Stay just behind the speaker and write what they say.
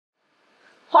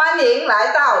欢迎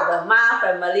来到 The Mah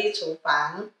Family 厨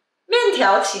房。面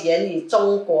条起源于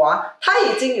中国，它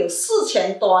已经有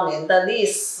4000多年的历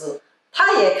史。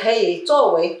它也可以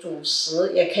作为主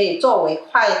食，也可以作为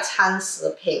快餐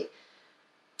食品。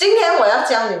今天我要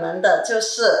教你们的就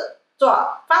是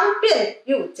做方便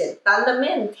又简单的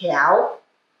面条。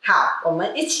好，我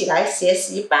们一起来学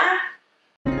习吧。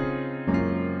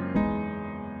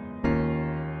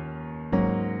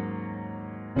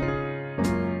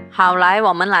好，来，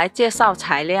我们来介绍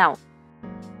材料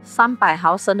：300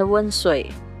毫升的温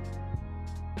水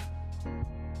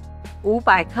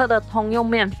，500克的通用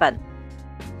面粉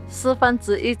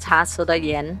，1/4茶匙的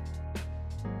盐。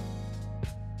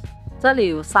这里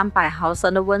有300毫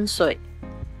升的温水。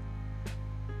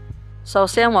首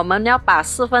先，我们要把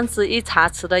1/4茶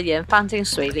匙的盐放进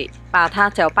水里，把它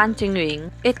搅拌均匀。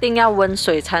一定要温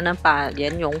水才能把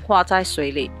盐融化在水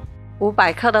里。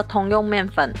500克的通用面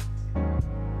粉。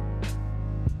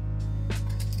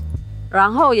然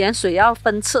后盐水要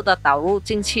分次的倒入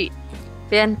进去，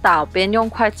边倒边用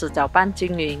筷子搅拌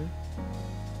均匀。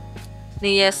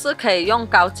你也是可以用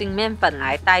高筋面粉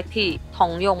来代替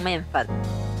通用面粉。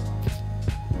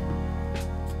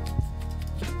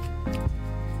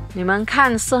你们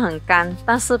看是很干，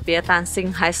但是别担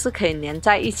心，还是可以粘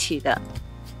在一起的。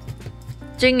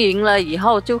均匀了以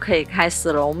后就可以开始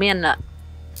揉面了。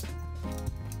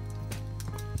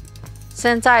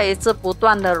现在一直不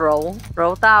断的揉，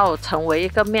揉到成为一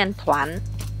个面团。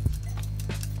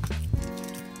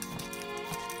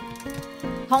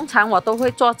通常我都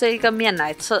会做这一个面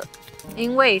来吃，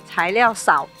因为材料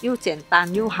少，又简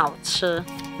单又好吃。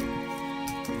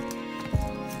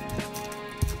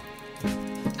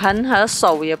盆和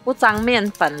手也不沾面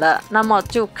粉了，那么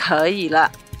就可以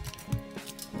了。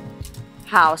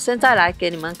好，现在来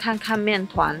给你们看看面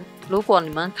团。如果你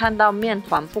们看到面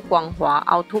团不光滑、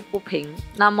凹凸不平，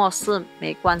那么是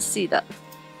没关系的。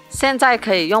现在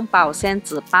可以用保鲜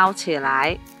纸包起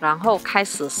来，然后开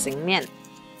始醒面。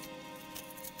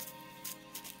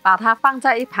把它放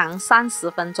在一旁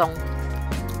30分钟。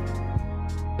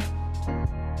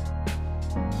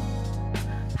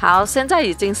好，现在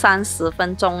已经30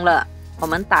分钟了，我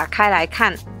们打开来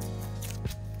看。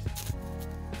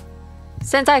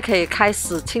现在可以开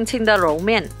始轻轻的揉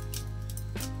面。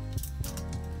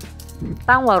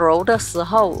当我揉的时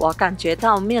候，我感觉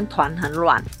到面团很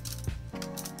软。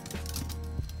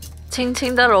轻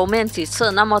轻的揉面几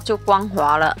次，那么就光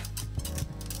滑了。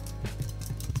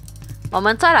我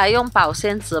们再来用保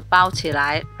鲜纸包起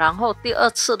来，然后第2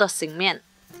次的醒面。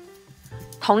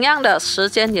同样的时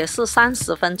间也是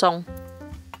30分钟。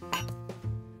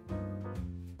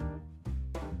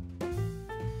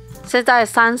现在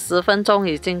30分钟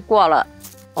已经过了，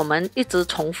我们一直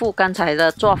重复刚才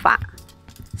的做法。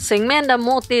醒面的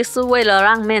目的是为了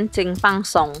让面筋放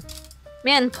松，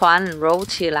面团揉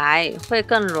起来会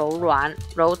更柔软，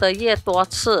揉得越多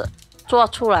次，做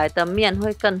出来的面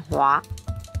会更滑。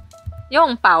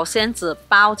用保鲜纸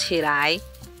包起来，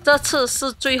这次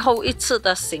是最后一次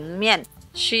的醒面，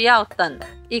需要等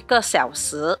1个小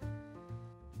时。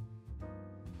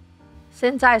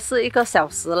现在是1个小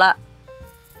时了，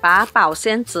把保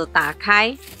鲜纸打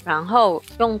开，然后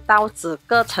用刀子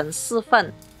割成4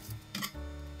份。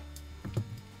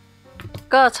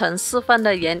割成4份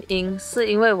的原因是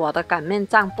因为我的擀面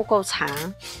杖不够长。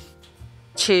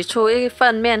取出1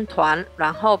份面团，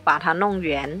然后把它弄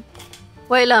圆。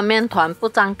为了面团不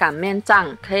沾擀面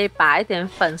杖，可以把一点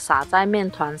粉撒在面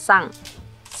团上。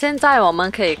现在我们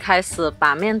可以开始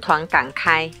把面团擀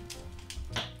开。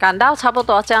擀到差不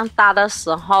多这样大的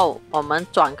时候，我们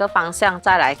转个方向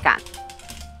再来擀。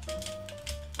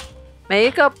每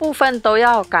一个部分都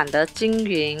要擀得均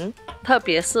匀，特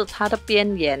别是它的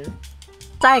边缘。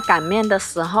在擀面的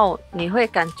时候，你会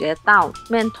感觉到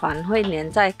面团会粘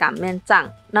在擀面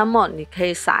杖，那么你可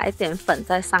以撒一点粉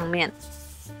在上面，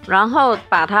然后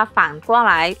把它反过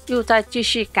来，又再继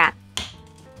续擀。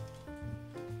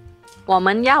我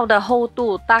们要的厚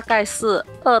度大概是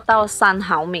2到3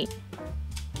毫米。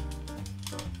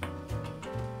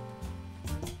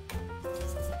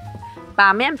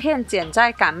把面片剪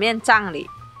在擀面杖里，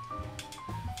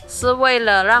是为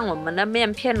了让我们的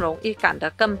面片容易擀得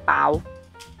更薄。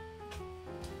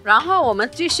然后我们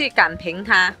继续擀平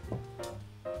它。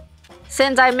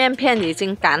现在面片已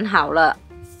经擀好了，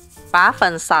把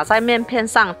粉撒在面片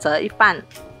上，折一半，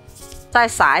再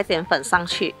撒一点粉上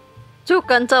去，就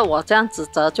跟着我这样子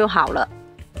折就好了。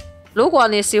如果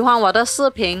你喜欢我的视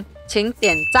频，请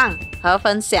点赞和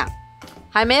分享。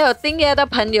还没有订阅的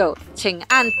朋友，请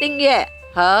按订阅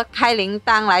和开铃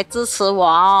铛来支持我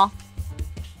哦。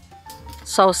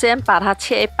首先把它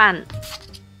切一半，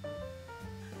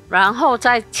然后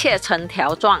再切成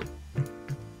条状。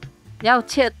要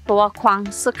切多宽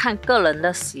是看个人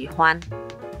的喜欢。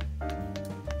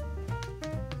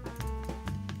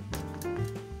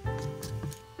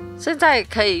现在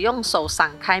可以用手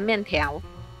散开面条，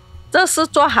这是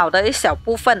做好的一小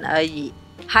部分而已，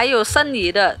还有剩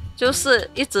余的就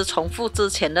是一直重复之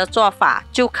前的做法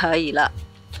就可以了。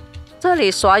这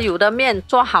里所有的面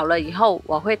做好了以后，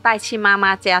我会带去妈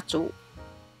妈家煮。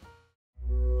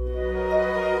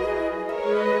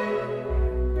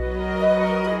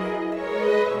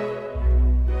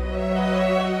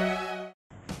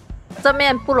这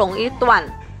面不容易断，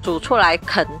煮出来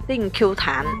肯定 Q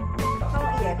弹。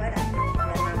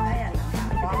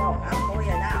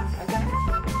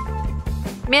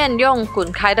面用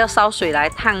滚开的烧水来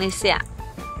烫一下，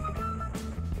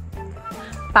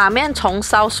把面从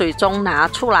烧水中拿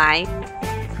出来。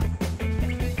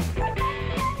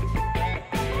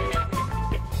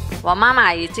我妈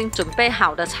妈已经准备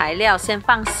好的材料，先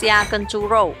放虾跟猪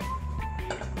肉、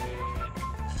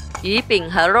鱼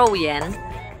饼和肉圆、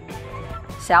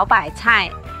小白菜、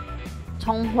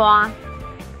葱花、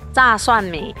炸蒜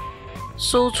米、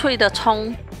酥脆的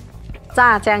葱、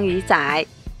炸江鱼仔。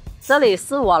这里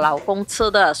是我老公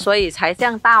吃的，所以才这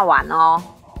样大碗哦。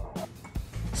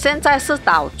现在是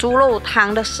倒猪肉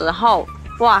汤的时候，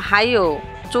哇，还有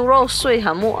猪肉碎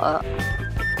和木耳。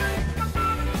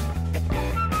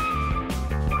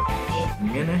里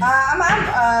面呢？阿妈，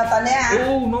等下。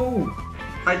Oh no，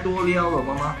 太多料了，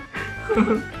妈妈。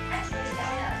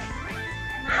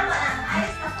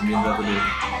面在这里。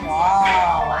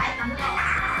哇。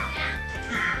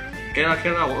可以了，可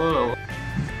以了，我饿了。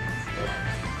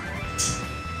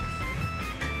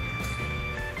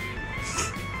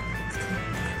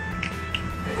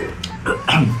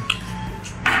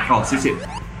好，谢谢。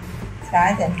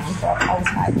加一点糖果泡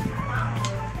菜。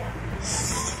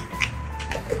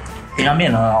这样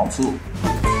面很好吃。